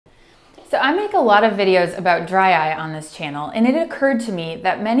So I make a lot of videos about dry eye on this channel, and it occurred to me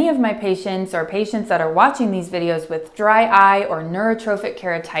that many of my patients or patients that are watching these videos with dry eye or neurotrophic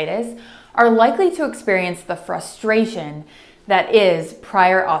keratitis are likely to experience the frustration that is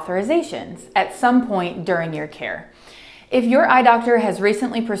prior authorizations at some point during your care. If your eye doctor has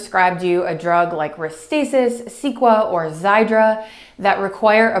recently prescribed you a drug like Restasis, Cequa, or Xiidra that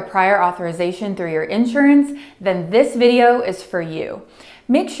require a prior authorization through your insurance, then this video is for you.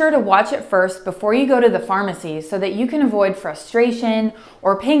 Make sure to watch it first before you go to the pharmacy so that you can avoid frustration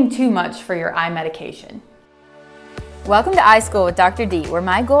or paying too much for your eye medication. Welcome to Eye School with Dr. D, where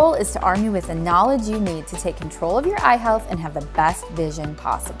my goal is to arm you with the knowledge you need to take control of your eye health and have the best vision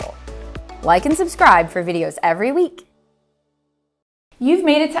possible. Like and subscribe for videos every week. You've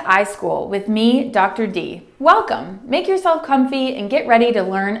made it to Eye School with me, Dr. D. Welcome. Make yourself comfy and get ready to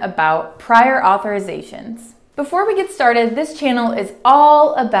learn about prior authorizations. Before we get started, this channel is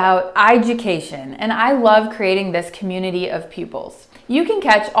all about education, and I love creating this community of pupils. You can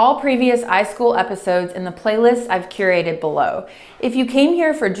catch all previous Eye School episodes in the playlist I've curated below. If you came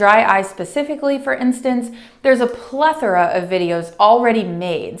here for dry eye specifically, for instance, there's a plethora of videos already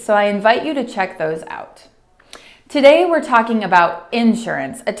made, so I invite you to check those out. Today we're talking about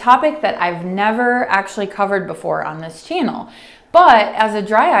insurance, a topic that I've never actually covered before on this channel. But as a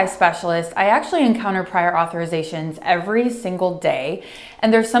dry eye specialist, I actually encounter prior authorizations every single day,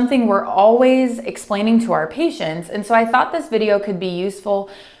 and there's something we're always explaining to our patients. And so I thought this video could be useful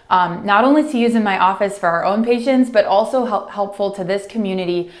not only to use in my office for our own patients, but also helpful to this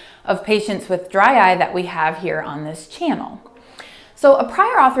community of patients with dry eye that we have here on this channel. So a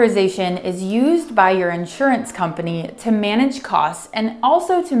prior authorization is used by your insurance company to manage costs and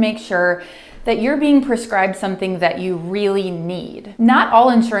also to make sure that you're being prescribed something that you really need. Not all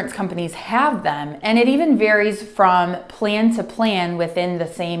insurance companies have them, and it even varies from plan to plan within the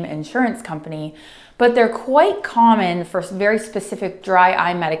same insurance company, but they're quite common for very specific dry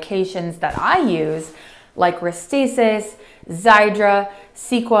eye medications that I use, like Restasis, Xiidra,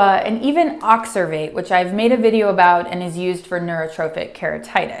 Cequa, and even Authorization, which I've made a video about and is used for neurotrophic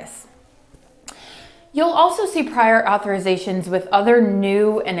keratitis. You'll also see prior authorizations with other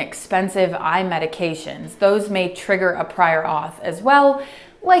new and expensive eye medications. Those may trigger a prior auth as well,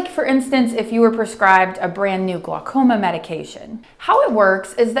 like for instance, if you were prescribed a brand new glaucoma medication. How it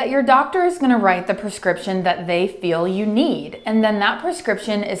works is that your doctor is going to write the prescription that they feel you need, and then that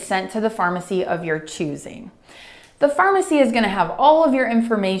prescription is sent to the pharmacy of your choosing. The pharmacy is going to have all of your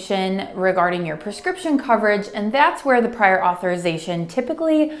information regarding your prescription coverage, and that's where the prior authorization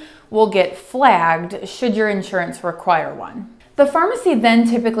typically will get flagged should your insurance require one. The pharmacy then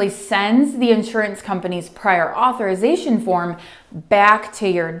typically sends the insurance company's prior authorization form back to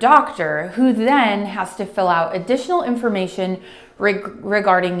your doctor, who then has to fill out additional information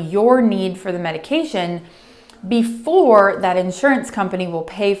regarding your need for the medication before that insurance company will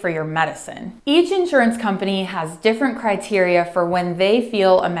pay for your medicine. Each insurance company has different criteria for when they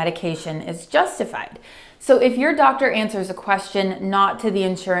feel a medication is justified. So if your doctor answers a question not to the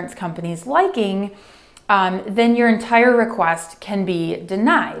insurance company's liking, then your entire request can be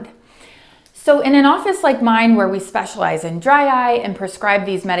denied. So in an office like mine, where we specialize in dry eye and prescribe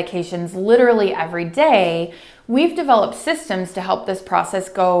these medications literally every day, we've developed systems to help this process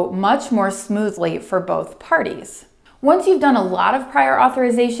go much more smoothly for both parties. Once you've done a lot of prior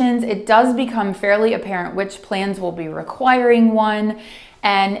authorizations, it does become fairly apparent which plans will be requiring one.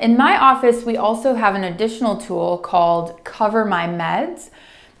 And in my office, we also have an additional tool called Cover My Meds.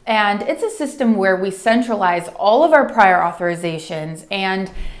 And it's a system where we centralize all of our prior authorizations,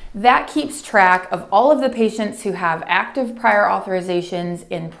 and that keeps track of all of the patients who have active prior authorizations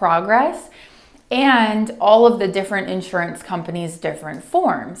in progress and all of the different insurance companies' different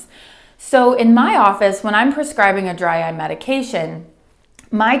forms. So in my office, when I'm prescribing a dry eye medication,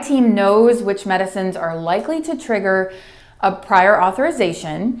 my team knows which medicines are likely to trigger a prior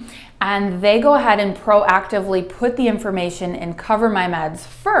authorization, and they go ahead and proactively put the information in Cover My Meds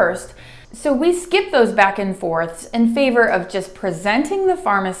first. So we skip those back and forths in favor of just presenting the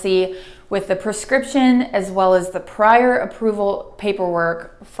pharmacy with the prescription as well as the prior approval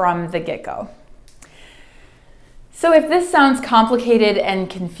paperwork from the get-go. So if this sounds complicated and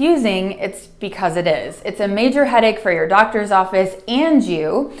confusing, it's because it is. It's a major headache for your doctor's office and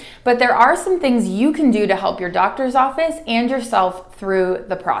you, but there are some things you can do to help your doctor's office and yourself through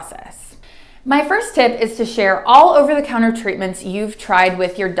the process. My first tip is to share all over-the-counter treatments you've tried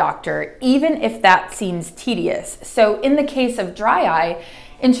with your doctor, even if that seems tedious. So in the case of dry eye,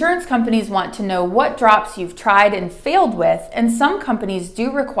 insurance companies want to know what drops you've tried and failed with, and some companies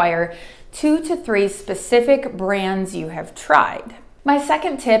do require 2 to 3 specific brands you have tried. My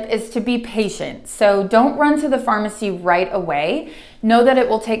second tip is to be patient. So don't run to the pharmacy right away. Know that it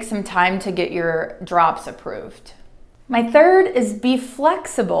will take some time to get your drops approved. My third is be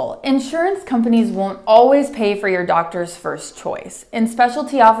flexible. Insurance companies won't always pay for your doctor's first choice. In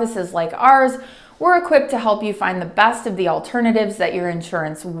specialty offices like ours, we're equipped to help you find the best of the alternatives that your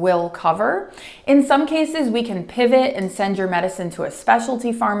insurance will cover. In some cases, we can pivot and send your medicine to a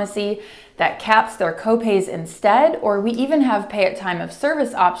specialty pharmacy that caps their copays instead, or we even have pay at time of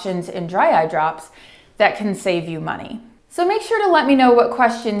service options in dry eye drops that can save you money. So make sure to let me know what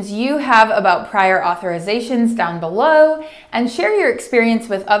questions you have about prior authorizations down below, and share your experience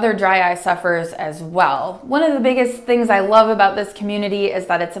with other dry eye sufferers as well. One of the biggest things I love about this community is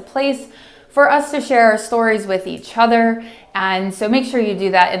that it's a place for us to share our stories with each other, and so make sure you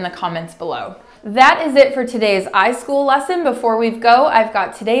do that in the comments below. That is it for today's iSchool lesson. Before we go, I've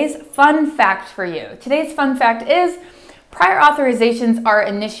got today's fun fact for you. Today's fun fact is prior authorizations are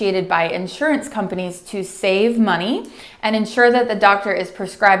initiated by insurance companies to save money and ensure that the doctor is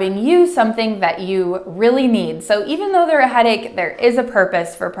prescribing you something that you really need. So even though they're a headache, there is a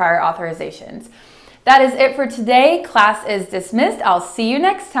purpose for prior authorizations. That is it for today. Class is dismissed. I'll see you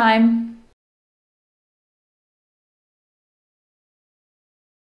next time.